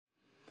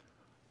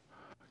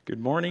Good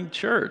morning,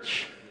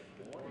 church.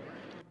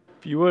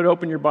 If you would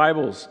open your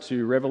Bibles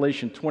to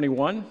Revelation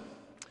 21,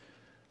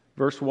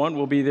 verse 1,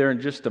 we'll be there in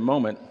just a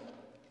moment.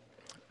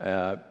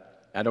 I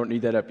don't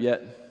need that up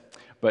yet,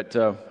 but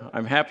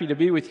I'm happy to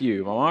be with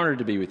you. I'm honored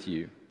to be with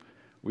you.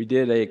 We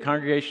did a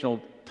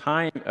congregational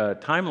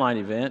timeline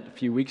event a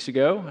few weeks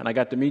ago, and I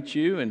got to meet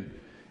you,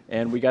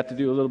 and we got to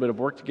do a little bit of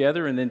work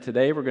together, and then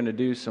today we're going to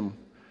do some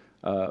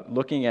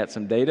looking at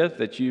some data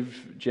that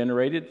you've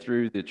generated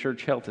through the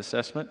church health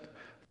assessment.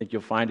 I think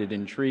you'll find it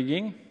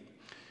intriguing,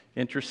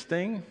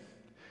 interesting,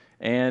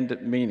 and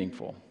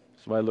meaningful.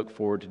 So I look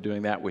forward to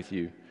doing that with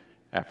you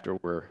after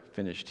we're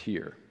finished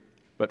here.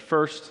 But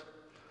first,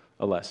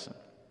 a lesson.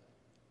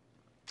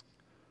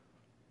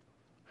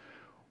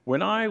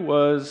 When I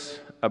was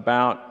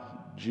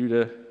about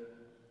Judah's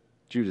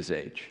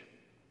age,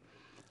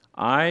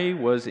 I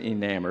was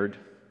enamored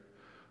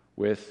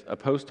with a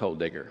post hole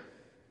digger,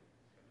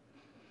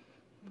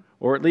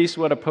 or at least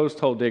what a post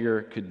hole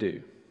digger could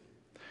do.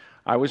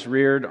 I was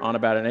reared on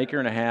about an acre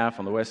and a half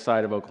on the west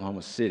side of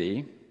Oklahoma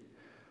City.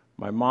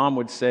 My mom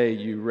would say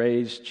you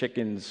raise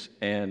chickens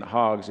and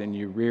hogs and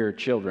you rear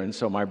children.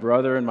 So my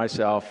brother and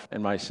myself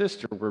and my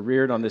sister were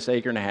reared on this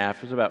acre and a half.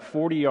 It was about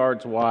 40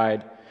 yards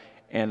wide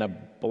and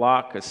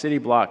a city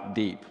block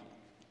deep.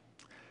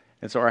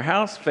 And so our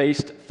house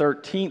faced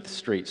 13th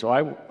Street.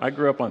 So I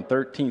grew up on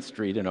 13th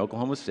Street in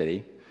Oklahoma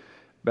City.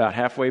 About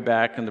halfway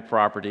back in the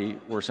property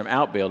were some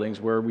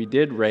outbuildings where we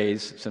did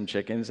raise some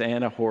chickens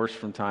and a horse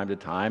from time to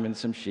time and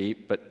some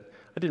sheep, but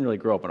I didn't really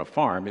grow up on a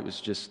farm. It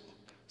was just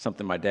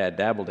something my dad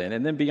dabbled in.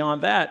 And then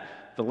beyond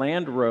that, the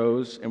land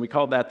rose, and we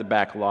called that the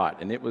back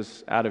lot, and it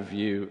was out of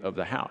view of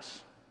the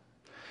house.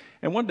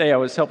 And one day I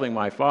was helping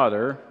my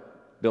father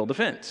build a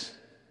fence.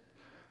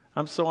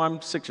 So I'm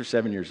 6 or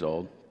 7 years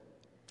old.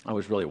 I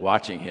was really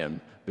watching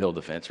him build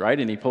a fence, right?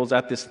 And he pulls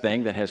out this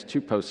thing that has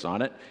 2 posts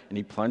on it, and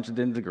he plunged it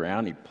into the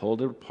ground, he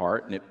pulled it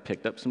apart, and it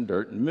picked up some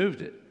dirt and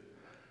moved it.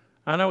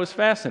 And I was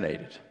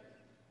fascinated.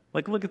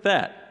 Like, look at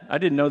that. I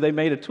didn't know they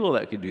made a tool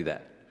that could do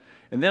that.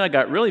 And then I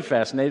got really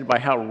fascinated by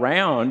how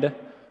round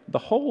the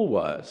hole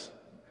was.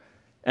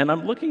 And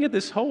I'm looking at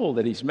this hole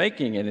that he's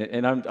making in it,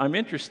 and I'm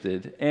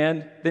interested.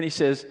 And then he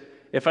says,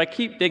 if I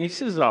keep digging, he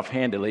says it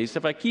offhandedly, he says,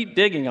 if I keep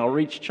digging, I'll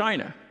reach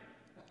China.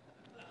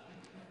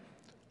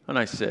 And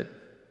I said,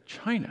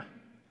 China?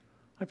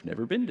 I've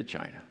never been to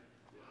China.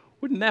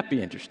 Wouldn't that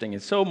be interesting?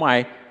 And so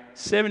my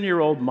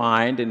 7-year-old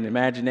mind and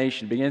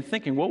imagination began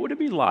thinking, what would it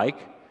be like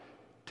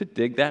to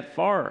dig that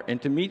far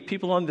and to meet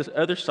people on this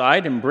other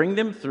side and bring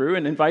them through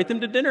and invite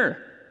them to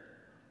dinner?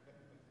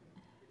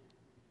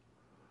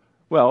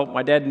 Well,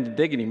 my dad didn't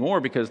dig anymore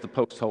because the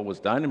post hole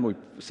was done, and we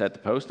set the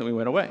post and we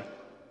went away.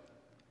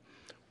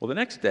 Well, the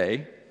next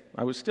day,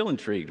 I was still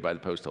intrigued by the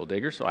post hole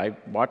digger, so I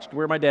watched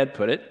where my dad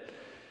put it.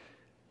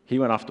 He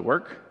went off to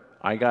work.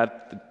 I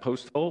got the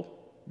post hole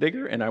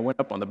digger, and I went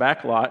up on the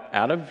back lot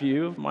out of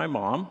view of my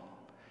mom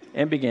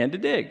and began to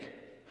dig.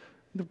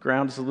 The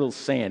ground is a little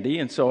sandy,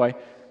 and so I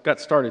got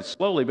started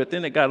slowly, but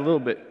then it got a little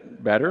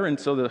bit better, and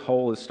so the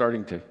hole is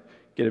starting to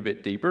get a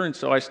bit deeper, and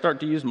so I start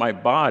to use my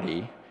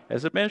body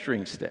as a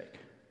measuring stick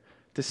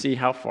to see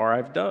how far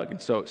I've dug. And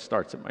so it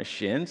starts at my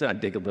shins, and I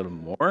dig a little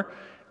more,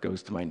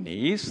 goes to my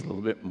knees, a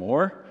little bit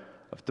more,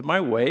 up to my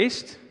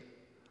waist.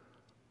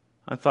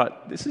 I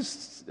thought, this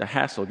is a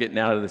hassle getting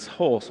out of this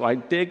hole, so I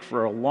dig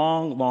for a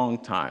long,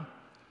 long time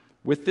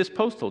with this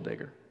post hole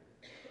digger.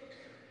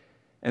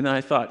 And then I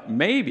thought,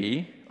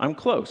 maybe I'm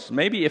close.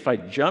 Maybe if I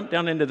jump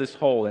down into this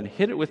hole and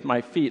hit it with my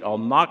feet, I'll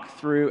knock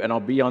through and I'll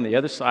be on the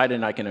other side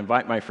and I can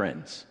invite my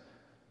friends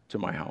to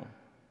my home.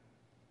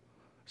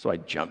 So I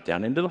jumped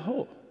down into the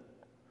hole,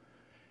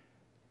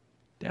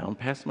 down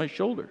past my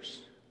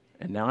shoulders,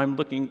 and now I'm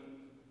looking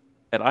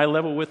at eye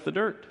level with the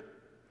dirt,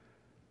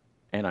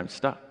 and I'm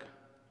stuck.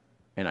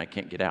 And I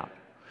can't get out.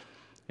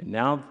 And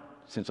now,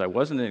 since I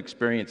wasn't an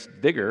experienced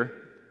digger,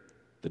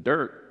 the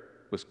dirt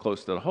was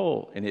close to the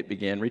hole, and it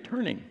began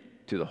returning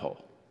to the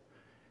hole.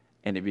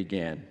 And it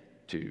began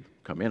to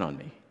come in on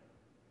me.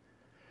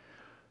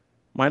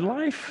 My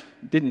life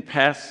didn't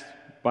pass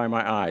by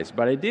my eyes,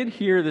 but I did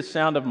hear the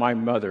sound of my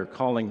mother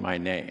calling my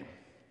name.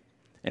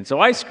 And so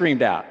I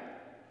screamed out.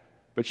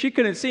 But she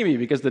couldn't see me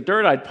because the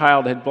dirt I'd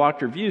piled had blocked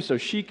her view, so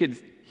she could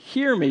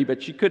hear me,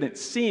 but she couldn't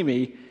see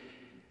me.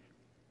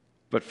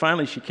 But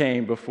finally she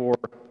came before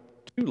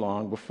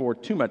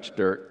too much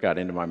dirt got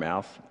into my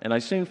mouth, and I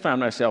soon found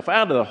myself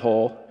out of the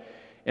hole,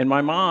 and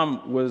my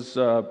mom was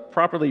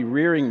properly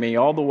rearing me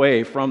all the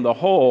way from the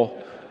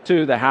hole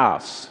to the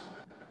house.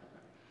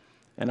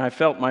 And I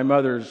felt my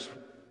mother's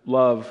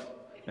love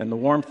and the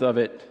warmth of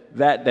it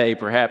that day,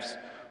 perhaps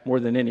more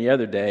than any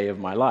other day of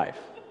my life.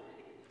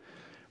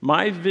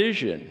 My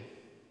vision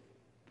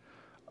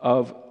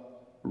of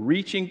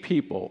reaching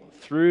people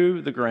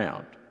through the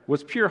ground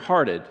was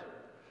pure-hearted,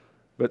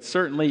 but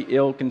certainly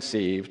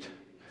ill-conceived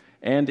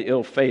and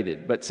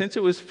ill-fated. But since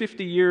it was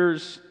 50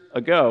 years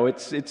ago,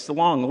 it's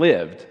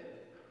long-lived,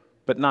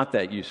 but not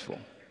that useful.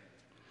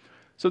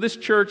 So this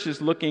church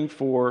is looking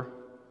for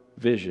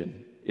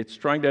vision. It's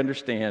trying to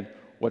understand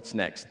what's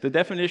next. The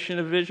definition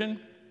of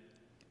vision,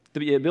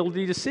 The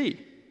ability to see.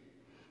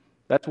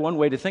 That's one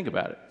way to think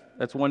about it.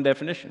 That's one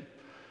definition.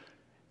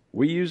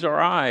 We use our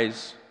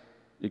eyes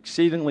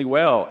exceedingly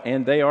well,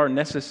 and they are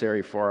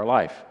necessary for our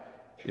life.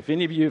 If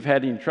any of you have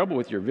had any trouble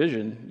with your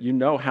vision, you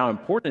know how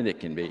important it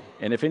can be.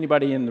 And if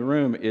anybody in the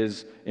room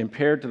is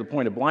impaired to the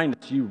point of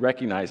blindness, you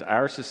recognize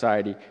our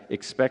society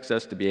expects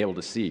us to be able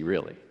to see,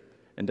 really,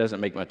 and doesn't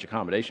make much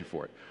accommodation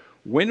for it.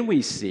 When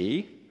we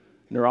see,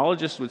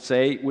 neurologists would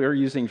say we're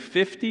using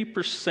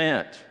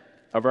 50%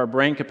 of our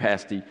brain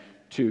capacity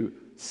to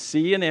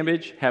see an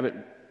image, have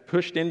it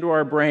pushed into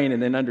our brain,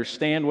 and then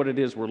understand what it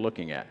is we're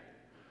looking at.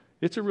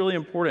 It's a really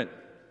important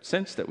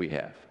sense that we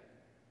have.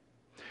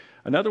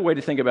 Another way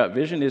to think about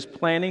vision is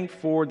planning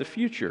for the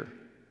future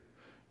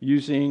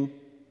using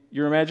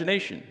your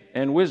imagination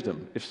and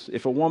wisdom.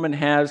 If a woman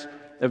has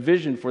a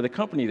vision for the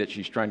company that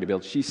she's trying to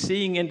build, she's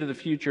seeing into the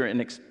future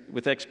and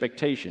with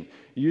expectation,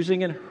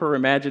 using her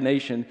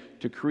imagination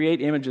to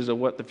create images of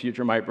what the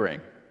future might bring.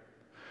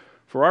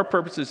 For our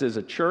purposes as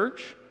a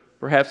church,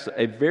 perhaps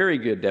a very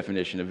good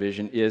definition of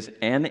vision is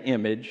an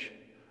image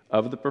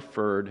of the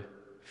preferred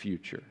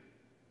future,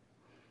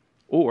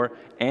 or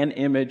an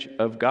image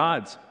of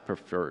God's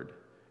preferred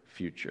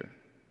future.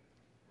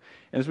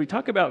 And as we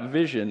talk about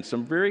vision,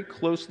 some very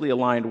closely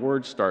aligned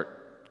words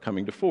start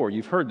coming to fore.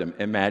 You've heard them: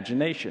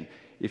 imagination.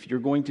 If you're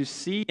going to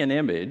see an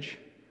image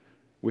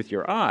with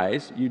your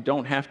eyes, you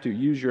don't have to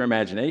use your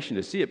imagination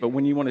to see it, but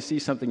when you want to see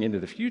something into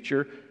the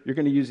future, you're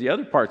going to use the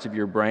other parts of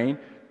your brain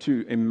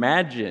to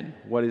imagine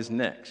what is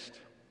next.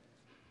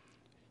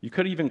 You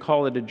could even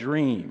call it a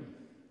dream.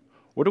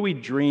 What are we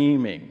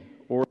dreaming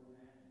or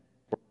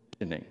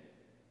imagining?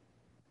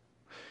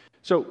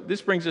 So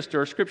this brings us to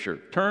our scripture.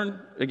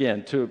 Turn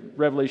again to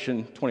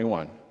Revelation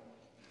 21.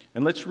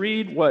 And let's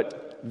read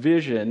what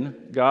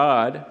vision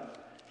God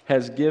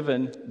has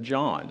given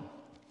John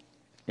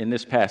in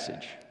this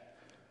passage.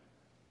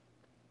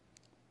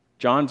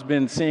 John's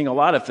been seeing a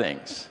lot of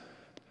things,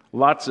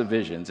 lots of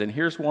visions, and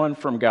here's one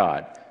from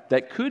God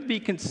that could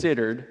be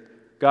considered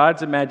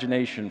God's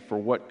imagination for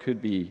what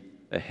could be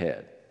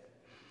ahead.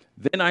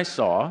 Then I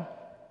saw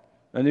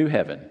a new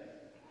heaven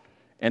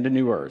and a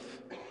new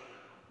earth.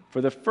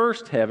 For the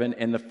first heaven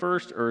and the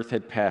first earth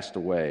had passed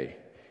away,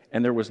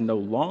 and there was no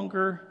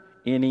longer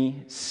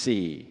any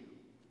sea.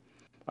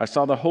 I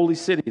saw the holy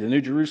city, the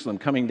New Jerusalem,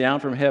 coming down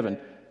from heaven,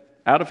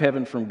 out of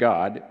heaven from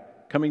God,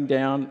 coming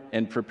down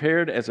and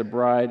prepared as a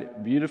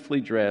bride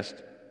beautifully dressed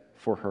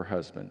for her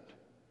husband.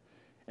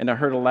 And I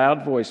heard a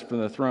loud voice from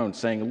the throne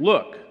saying,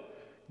 "Look,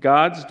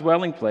 God's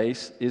dwelling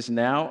place is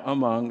now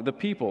among the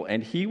people,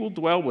 and he will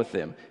dwell with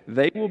them.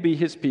 They will be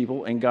his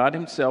people, and God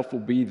himself will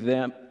be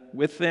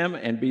with them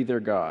and be their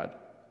God.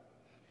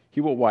 He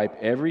will wipe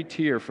every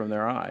tear from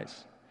their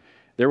eyes.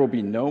 There will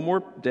be no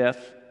more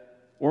death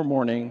or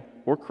mourning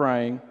or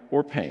crying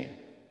or pain,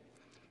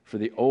 for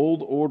the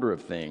old order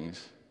of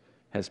things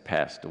has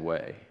passed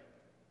away."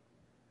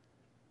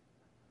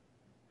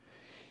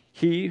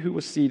 He who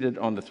was seated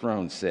on the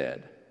throne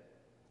said,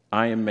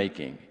 "I am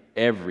making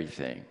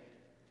everything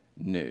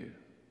new."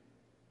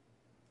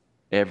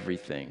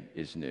 Everything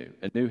is new.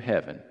 A new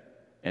heaven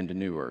and a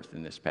new earth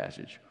in this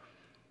passage.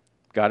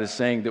 God is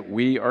saying that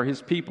we are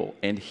his people,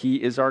 and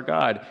he is our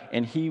God,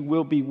 and he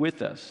will be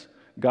with us.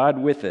 God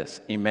with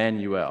us,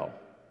 Emmanuel.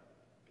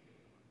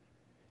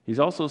 He's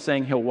also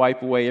saying he'll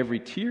wipe away every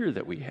tear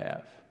that we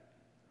have.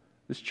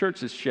 This church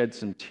has shed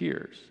some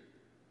tears.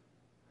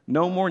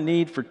 No more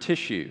need for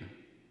tissue.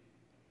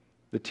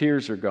 The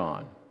tears are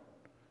gone.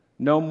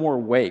 No more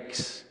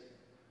wakes.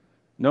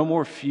 No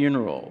more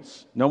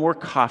funerals. No more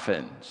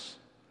coffins.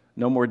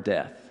 No more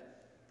death.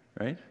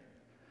 Right?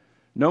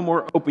 No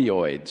more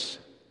opioids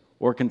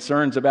or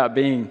concerns about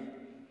being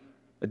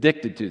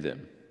addicted to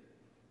them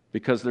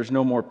because there's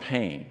no more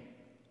pain.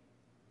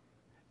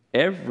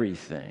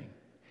 Everything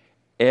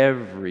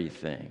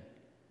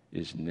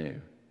is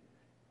new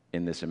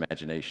in this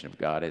imagination of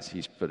God as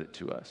he's put it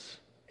to us.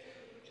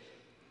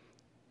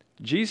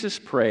 Jesus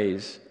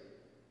prays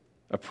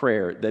a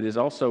prayer that is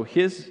also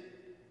his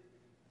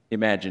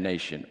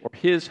imagination or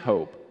his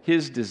hope,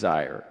 his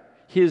desire,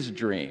 his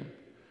dream.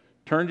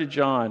 Turn to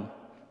John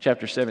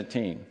chapter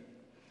 17.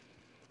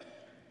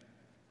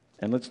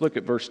 And let's look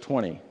at verse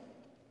 20.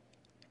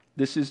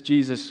 This is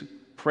Jesus'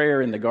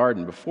 prayer in the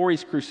garden before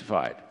he's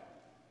crucified.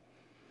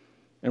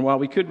 And while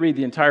we could read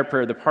the entire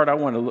prayer, the part I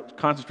want to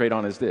concentrate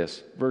on is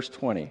this, verse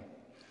 20.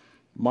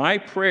 "My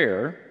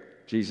prayer,"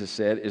 Jesus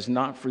said, "is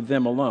not for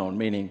them alone,"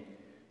 meaning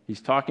he's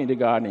talking to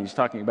God and he's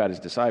talking about his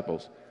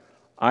disciples.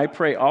 "I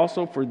pray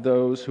also for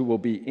those who will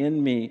be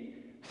in me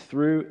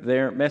through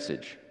their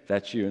message."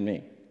 That's you and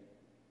me.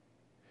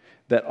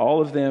 "That all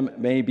of them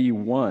may be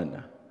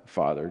one,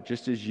 Father,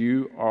 just as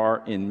you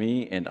are in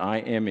me and I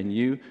am in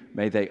you,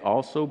 may they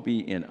also be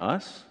in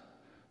us,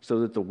 so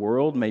that the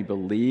world may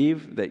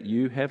believe that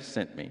you have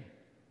sent me.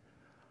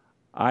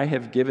 I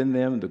have given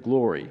them the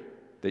glory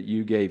that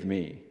you gave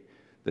me,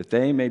 that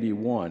they may be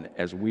one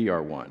as we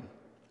are one.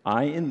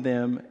 I in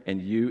them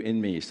and you in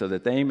me, so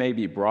that they may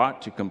be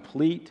brought to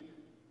complete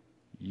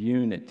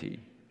unity.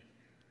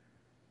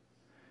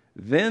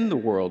 Then the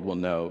world will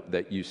know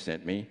that you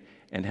sent me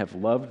and have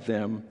loved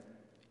them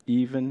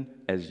even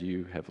as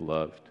you have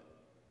loved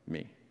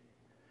me.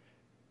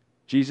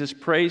 Jesus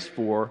prays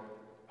for,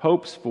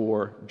 hopes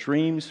for,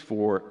 dreams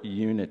for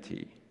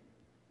unity.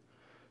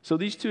 So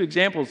these two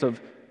examples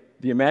of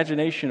the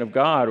imagination of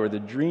God or the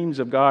dreams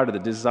of God or the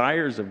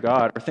desires of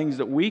God are things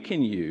that we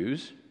can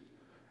use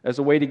as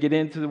a way to get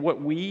into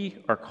what we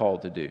are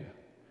called to do.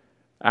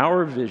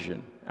 Our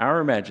vision, our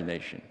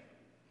imagination.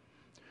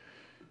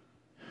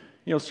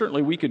 You know,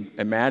 certainly we could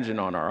imagine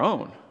on our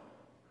own.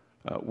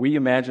 We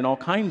imagine all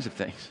kinds of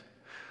things.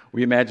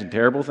 We imagine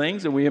terrible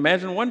things and we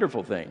imagine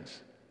wonderful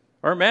things.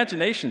 Our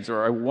imaginations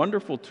are a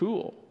wonderful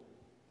tool.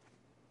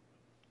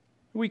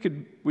 We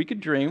could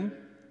dream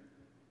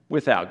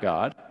without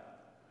God.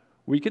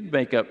 We could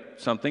make up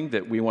something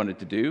that we wanted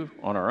to do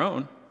on our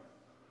own.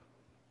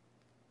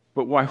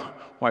 But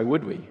why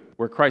would we?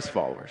 We're Christ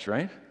followers,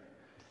 right?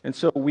 And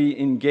so we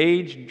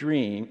engage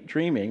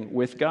dreaming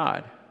with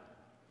God.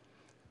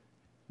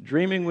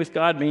 Dreaming with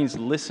God means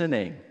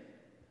listening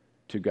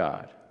to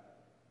God.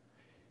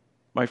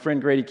 My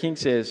friend Grady King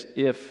says,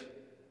 if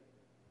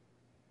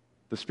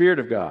the Spirit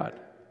of God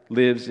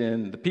lives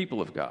in the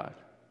people of God,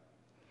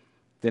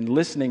 then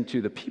listening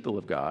to the people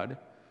of God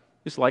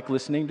is like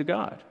listening to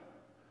God.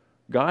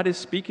 God is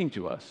speaking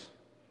to us.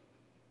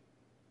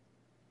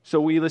 So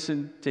we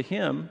listen to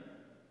Him,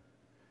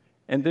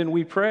 and then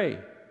we pray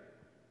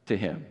to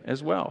Him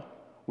as well.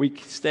 We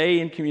stay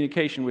in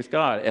communication with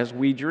God as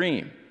we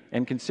dream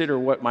and consider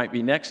what might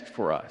be next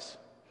for us.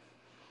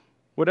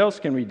 What else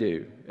can we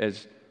do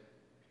as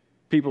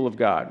people of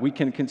God? We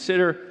can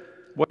consider,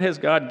 what has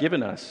God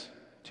given us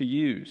to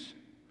use?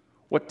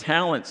 What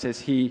talents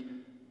has He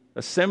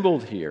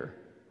assembled here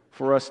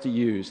for us to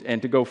use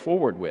and to go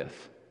forward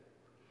with?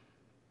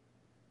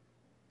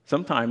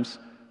 Sometimes,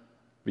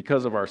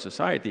 because of our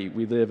society,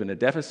 we live in a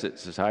deficit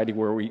society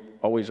where we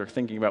always are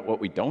thinking about what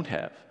we don't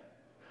have.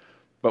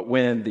 But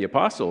when the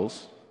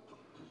apostles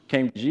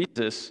came to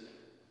Jesus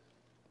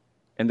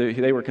and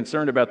they were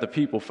concerned about the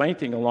people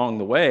fainting along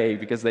the way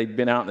because they'd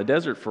been out in the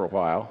desert for a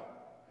while,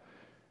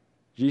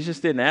 Jesus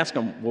didn't ask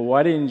them, well,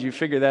 why didn't you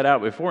figure that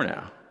out before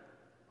now?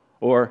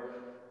 Or,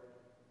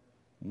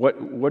 what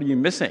are you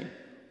missing?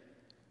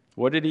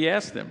 What did He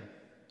ask them?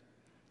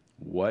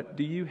 What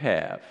do you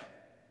have?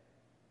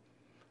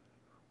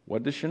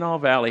 What does Chenal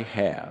Valley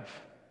have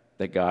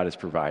that God has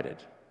provided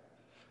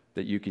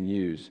that you can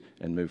use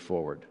and move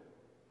forward?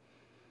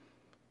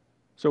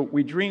 So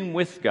we dream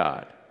with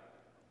God.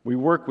 We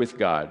work with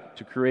God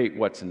to create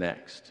what's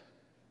next.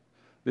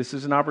 This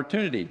is an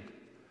opportunity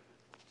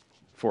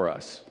for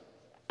us.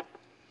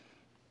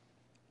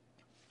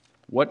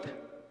 What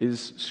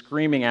is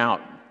screaming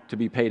out to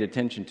be paid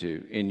attention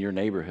to in your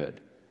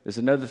neighborhood is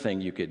another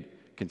thing you could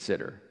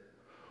consider.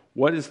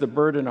 What is the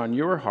burden on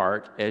your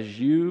heart as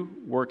you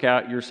work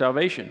out your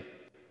salvation?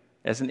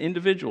 As an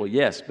individual,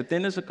 yes, but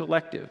then as a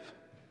collective,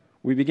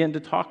 we begin to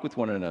talk with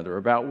one another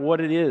about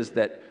what it is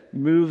that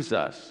moves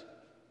us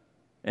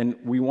and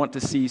we want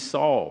to see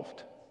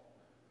solved.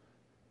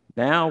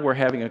 Now we're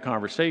having a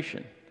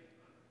conversation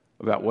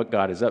about what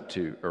God is up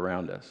to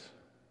around us.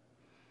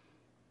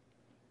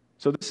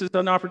 So this is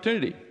an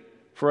opportunity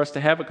for us to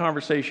have a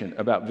conversation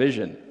about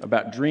vision,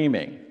 about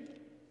dreaming.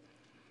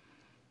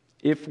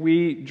 If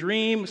we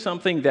dream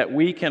something that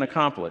we can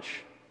accomplish,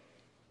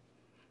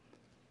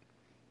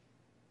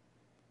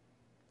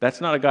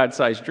 that's not a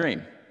God-sized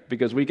dream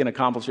because we can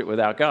accomplish it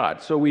without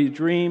God. So we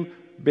dream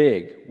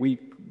big. We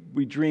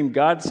dream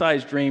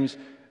God-sized dreams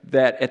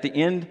that at the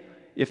end,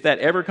 if that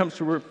ever comes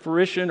to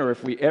fruition or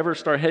if we ever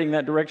start heading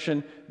that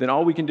direction, then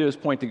all we can do is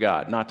point to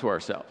God, not to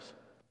ourselves.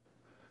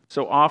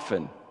 So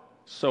often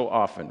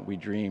we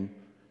dream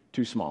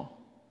too small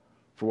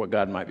for what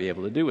God might be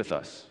able to do with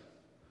us.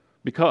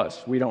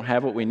 Because we don't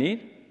have what we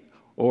need,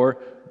 or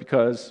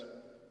because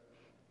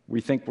we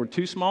think we're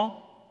too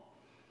small.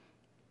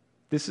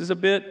 This is a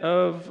bit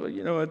of,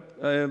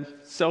 a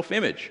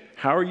self-image.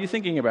 How are you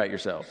thinking about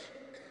yourselves?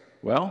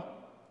 Well,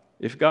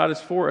 if God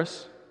is for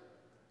us,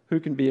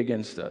 who can be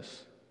against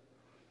us?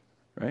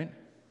 Right?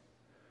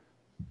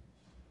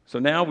 So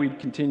now we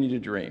continue to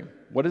dream.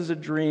 What does a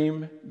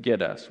dream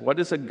get us? What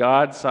does a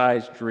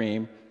God-sized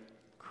dream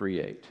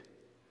create?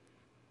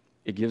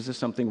 It gives us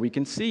something we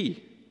can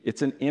see.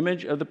 It's an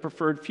image of the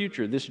preferred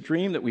future. This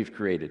dream that we've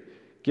created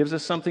gives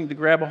us something to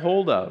grab a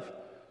hold of,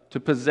 to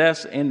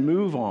possess and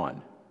move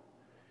on.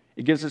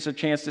 It gives us a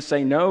chance to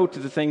say no to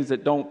the things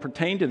that don't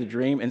pertain to the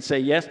dream and say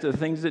yes to the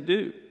things that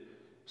do.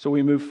 So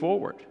we move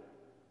forward.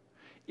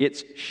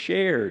 It's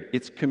shared.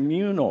 It's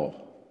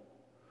communal.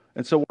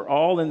 And so we're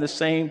all in the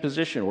same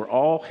position. We're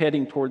all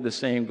heading toward the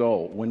same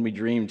goal when we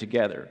dream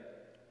together.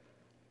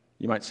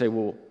 You might say,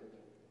 well,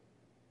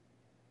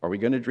 are we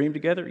going to dream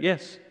together?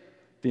 Yes.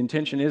 The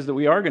intention is that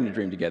we are going to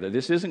dream together.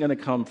 This isn't going to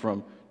come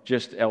from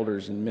just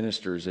elders and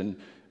ministers and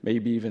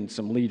maybe even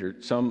some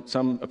leaders,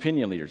 some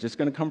opinion leaders. It's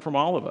going to come from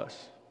all of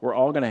us. We're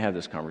all going to have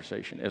this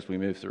conversation as we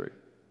move through.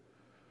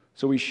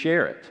 So we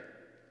share it.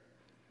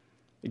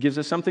 It gives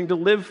us something to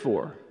live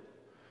for,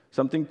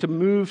 something to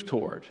move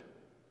toward.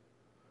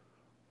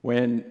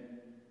 When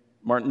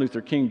Martin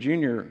Luther King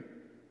Jr.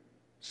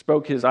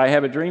 spoke his I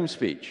Have a Dream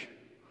speech,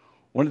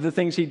 one of the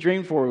things he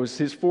dreamed for was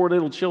his 4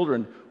 little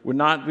children would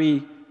not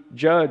be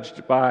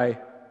judged by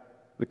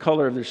the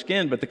color of their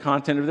skin, but the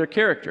content of their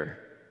character.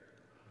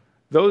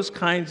 Those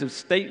kinds of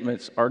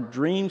statements are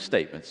dream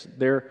statements.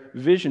 They're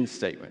vision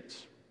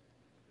statements.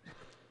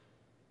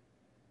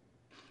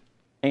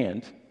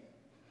 And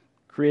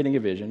creating a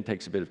vision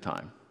takes a bit of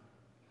time.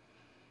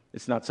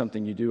 It's not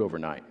something you do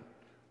overnight.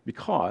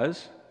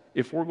 Because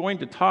if we're going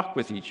to talk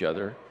with each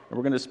other, and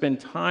we're going to spend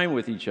time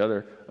with each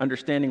other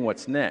understanding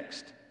what's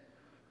next,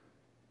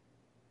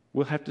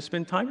 we'll have to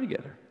spend time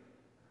together.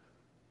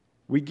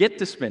 We get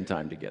to spend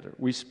time together.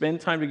 We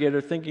spend time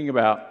together thinking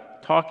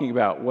about, talking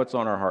about what's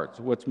on our hearts,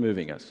 what's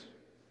moving us.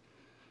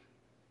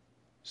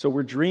 So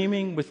we're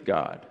dreaming with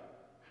God.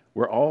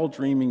 We're all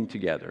dreaming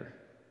together.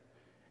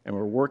 And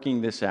we're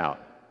working this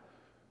out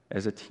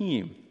as a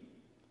team,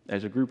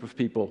 as a group of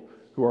people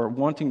who are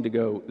wanting to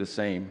go the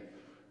same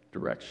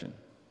direction.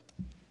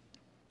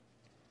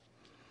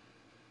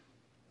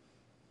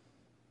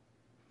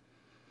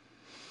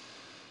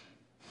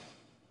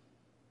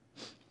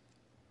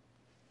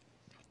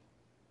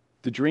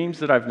 The dreams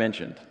that I've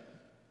mentioned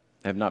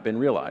have not been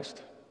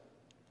realized.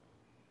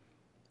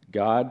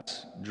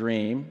 God's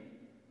dream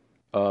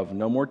of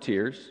no more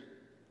tears,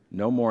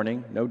 no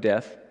mourning, no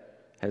death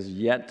has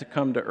yet to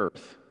come to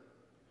earth.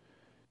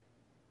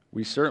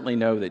 We certainly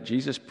know that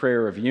Jesus'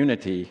 prayer of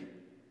unity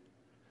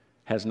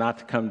has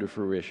not come to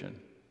fruition.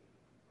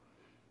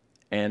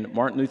 And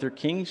Martin Luther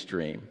King's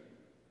dream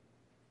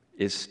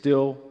is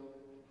still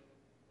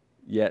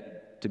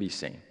yet to be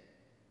seen.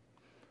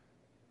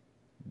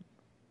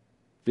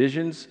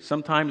 Visions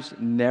sometimes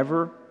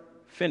never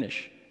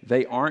finish.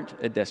 They aren't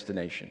a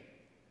destination.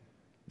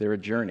 They're a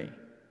journey.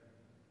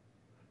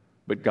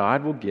 But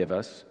God will give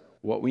us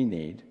what we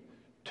need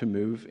to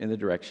move in the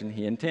direction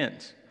He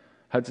intends.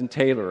 Hudson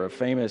Taylor, a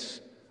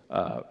famous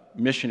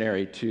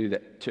missionary to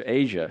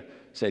Asia,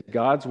 said,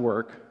 God's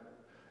work,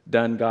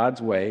 done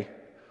God's way,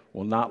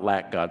 will not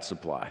lack God's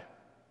supply.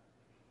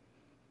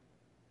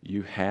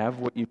 You have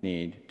what you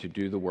need to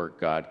do the work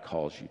God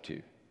calls you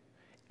to.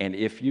 And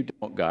if you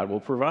don't, God will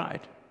provide.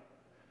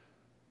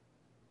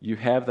 You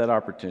have that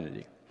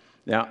opportunity.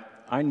 Now,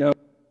 I know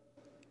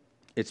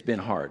it's been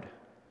hard.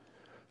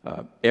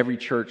 Every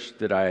church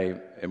that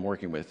I am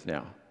working with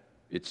now,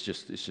 it's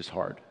just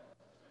hard.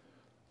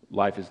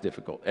 Life is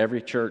difficult.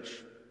 Every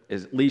church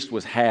at least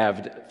was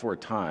halved for a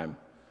time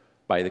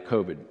by the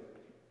COVID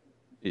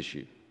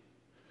issue.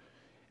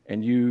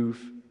 And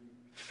you've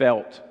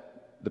felt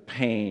the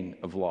pain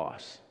of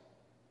loss.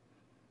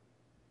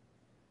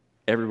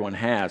 Everyone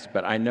has,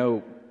 but I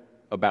know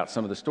about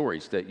some of the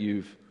stories that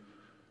you've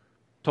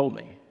told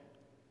me.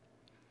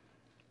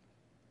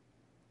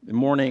 The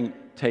mourning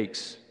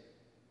takes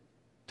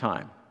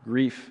time.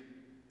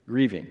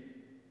 Grieving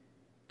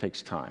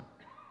takes time.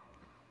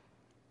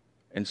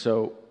 And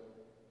so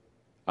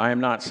I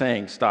am not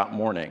saying stop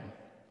mourning,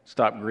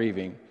 stop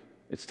grieving.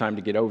 It's time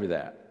to get over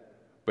that.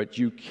 But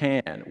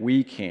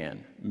we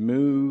can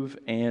move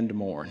and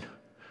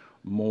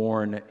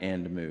mourn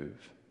and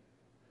move.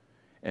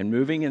 And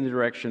moving in the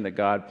direction that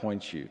God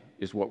points you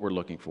is what we're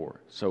looking for.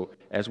 So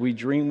as we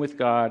dream with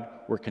God,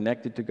 we're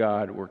connected to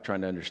God, we're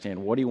trying to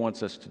understand what He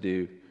wants us to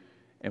do,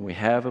 and we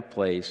have a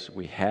place,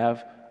 we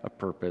have a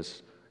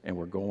purpose, and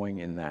we're going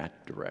in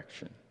that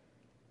direction.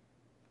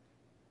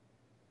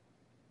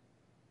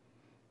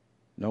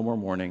 No more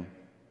mourning,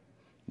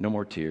 no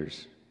more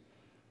tears,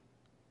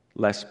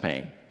 less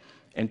pain.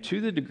 And to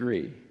the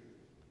degree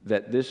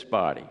that this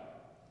body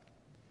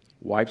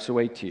wipes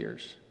away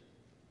tears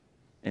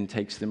and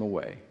takes them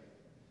away,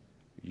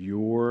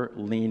 you're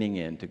leaning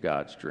into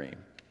God's dream.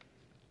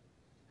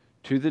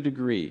 To the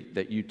degree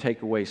that you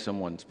take away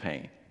someone's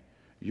pain,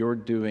 you're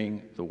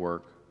doing the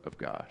work of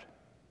God.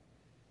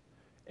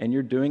 And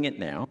you're doing it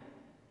now.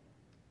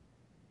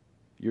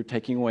 You're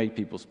taking away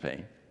people's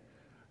pain.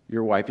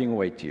 You're wiping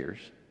away tears.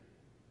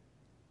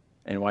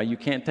 And while you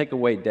can't take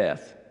away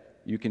death,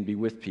 you can be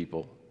with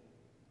people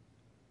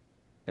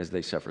as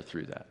they suffer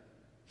through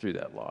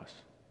that loss.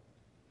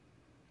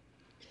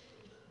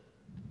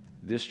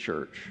 This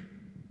church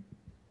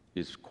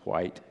is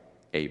quite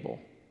able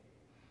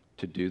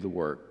to do the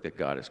work that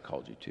God has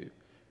called you to.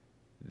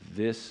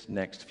 This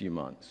next few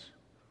months,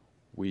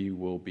 we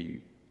will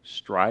be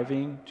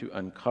striving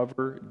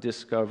to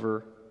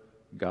discover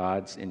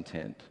God's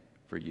intent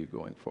for you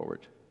going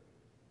forward.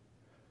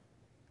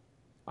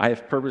 I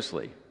have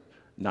purposely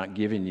not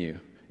given you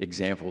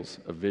examples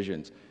of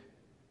visions.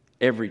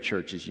 Every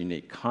church is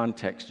unique.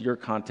 Your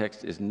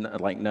context is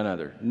like none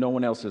other. No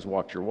one else has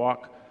walked your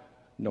walk.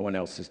 No one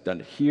else has done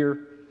it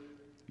here.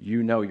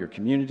 You know your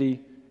community.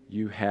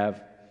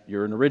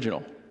 You're an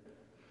original.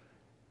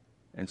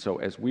 And so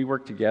as we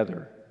work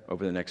together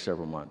over the next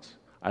several months,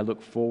 I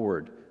look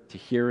forward to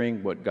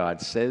hearing what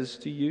God says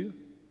to you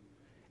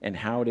and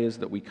how it is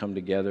that we come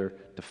together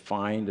to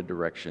find a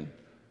direction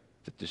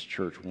that this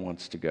church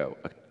wants to go,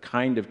 a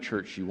kind of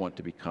church you want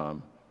to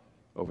become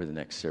over the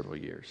next several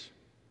years.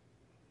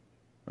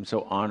 I'm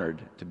so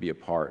honored to be a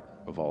part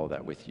of all of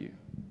that with you.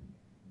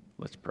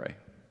 Let's pray.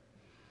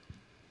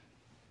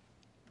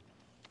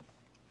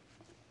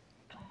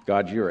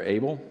 God, you are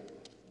able,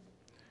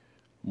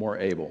 more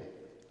able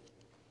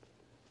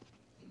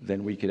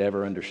than we could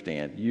ever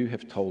understand. You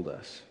have told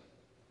us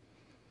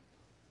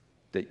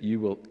that you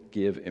will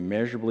give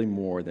immeasurably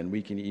more than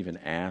we can even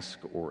ask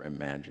or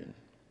imagine.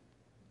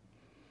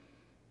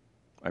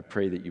 I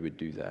pray that you would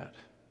do that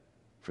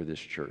for this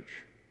church.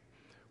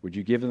 Would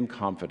you give them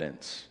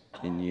confidence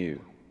in you,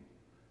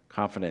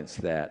 confidence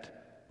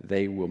that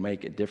they will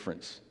make a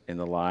difference in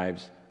the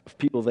lives of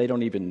people they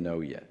don't even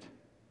know yet,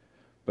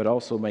 but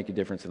also make a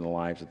difference in the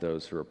lives of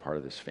those who are part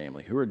of this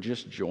family, who are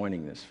just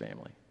joining this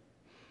family.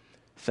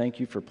 Thank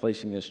you for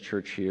placing this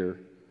church here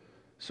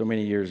so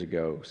many years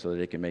ago so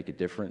that it can make a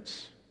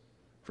difference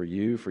for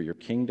you, for your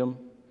kingdom,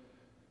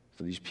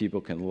 so these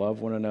people can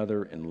love one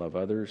another and love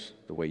others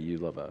the way you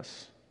love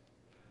us.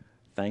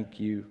 Thank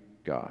you,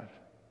 God,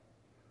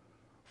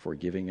 for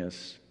giving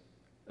us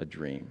a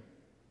dream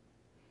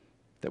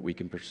that we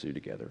can pursue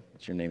together.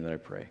 It's your name that I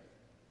pray.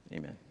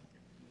 Amen.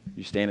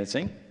 You stand and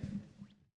sing.